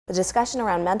the discussion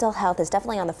around mental health is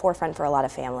definitely on the forefront for a lot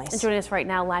of families. And joining us right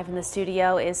now live in the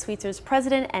studio is Sweetser's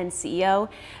president and CEO,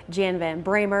 Jayne Van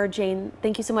Bramer. Jayne,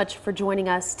 thank you so much for joining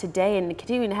us today and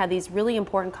continuing to have these really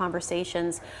important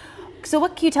conversations. So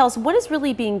what can you tell us, what is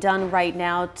really being done right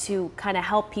now to kind of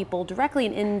help people directly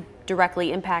and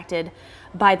indirectly impacted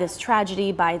by this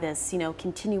tragedy, by this,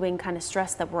 continuing kind of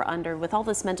stress that we're under with all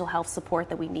this mental health support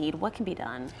that we need? What can be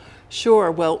done?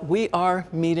 Sure. Well, we are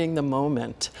meeting the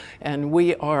moment, and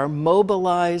we are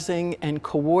mobilizing and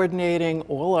coordinating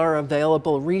all our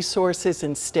available resources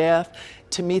and staff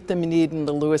to meet the need in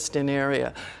the Lewiston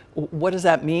area. What does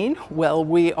that mean? Well,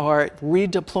 we are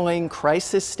redeploying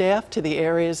crisis staff to the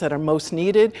areas that are most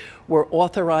needed. We're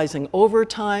authorizing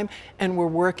overtime, and we're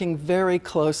working very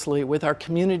closely with our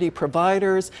community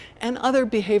providers and other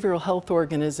behavioral health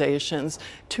organizations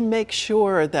to make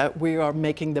sure that we are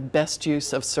making the best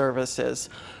use of services.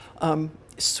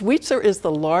 Sweetser is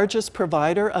the largest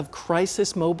provider of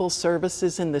crisis mobile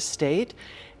services in the state.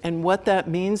 And what that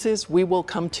means is we will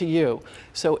come to you.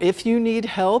 So if you need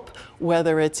help,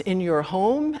 whether it's in your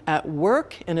home, at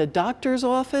work, in a doctor's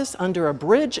office, under a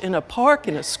bridge, in a park,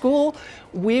 in a school,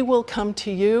 we will come to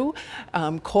you.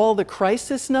 Call the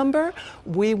crisis number.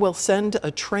 We will send a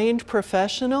trained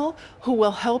professional who will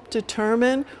help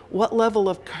determine what level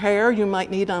of care you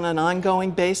might need on an ongoing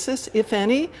basis, if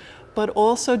any, but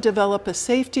also develop a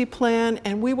safety plan,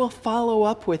 and we will follow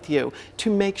up with you to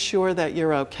make sure that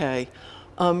you're okay.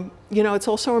 It's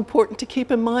also important to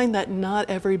keep in mind that not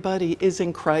everybody is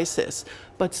in crisis,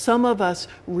 but some of us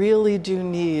really do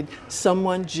need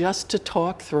someone just to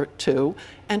talk to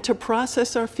and to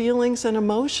process our feelings and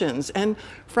emotions, and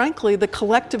frankly, the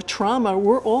collective trauma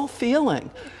we're all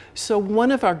feeling. So one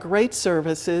of our great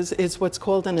services is what's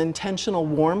called an intentional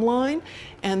warm line,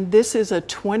 and this is a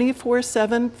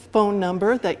 24/7 phone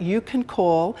number that you can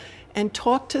call and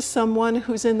talk to someone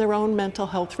who's in their own mental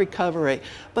health recovery.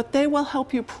 But they will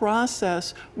help you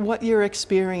process what you're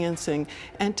experiencing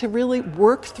and to really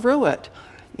work through it.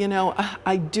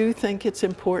 I do think it's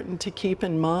important to keep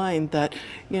in mind that,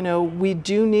 we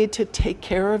do need to take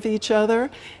care of each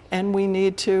other, and we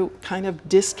need to kind of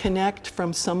disconnect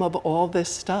from some of all this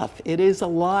stuff. It is a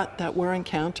lot that we're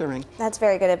encountering. That's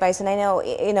very good advice, and I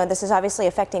know, this is obviously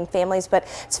affecting families, but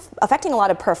it's affecting a lot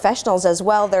of professionals as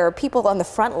well. There are people on the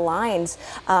front lines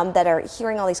that are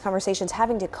hearing all these conversations,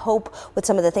 having to cope with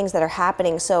some of the things that are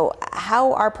happening. So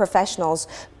how are professionals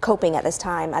coping at this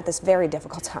time, at this very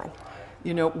difficult time?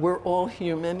 We're all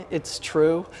human, it's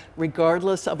true,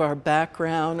 regardless of our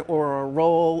background or our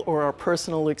role or our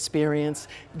personal experience.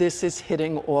 This is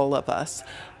hitting all of us.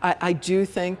 I do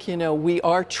think, we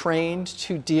are trained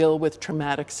to deal with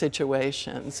traumatic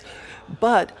situations,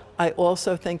 but I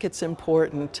also think it's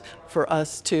important for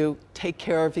us to take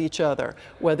care of each other,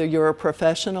 whether you're a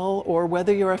professional or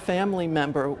whether you're a family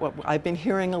member. I've been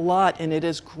hearing a lot, and it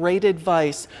is great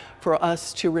advice for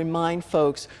us to remind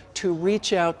folks to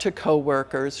reach out to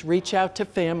coworkers, reach out to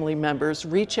family members,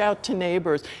 reach out to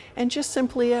neighbors, and just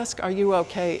simply ask, are you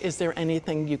okay? Is there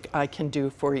anything I can do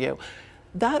for you?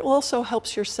 That also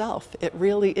helps yourself. It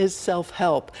really is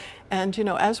self-help. And,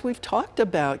 as we've talked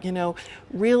about,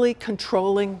 really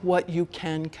controlling what you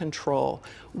can control,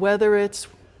 whether it's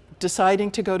deciding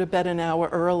to go to bed an hour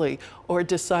early or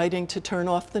deciding to turn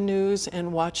off the news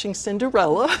and watching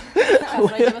Cinderella. That's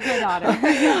what I did with my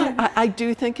daughter. I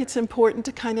do think it's important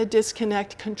to kind of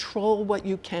disconnect, control what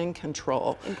you can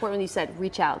control. Important when you said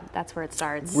reach out, that's where it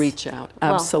starts. Reach out,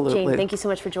 absolutely. Well, Jayne, thank you so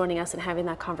much for joining us and having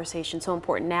that conversation, so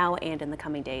important now and in the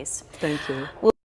coming days. Thank you.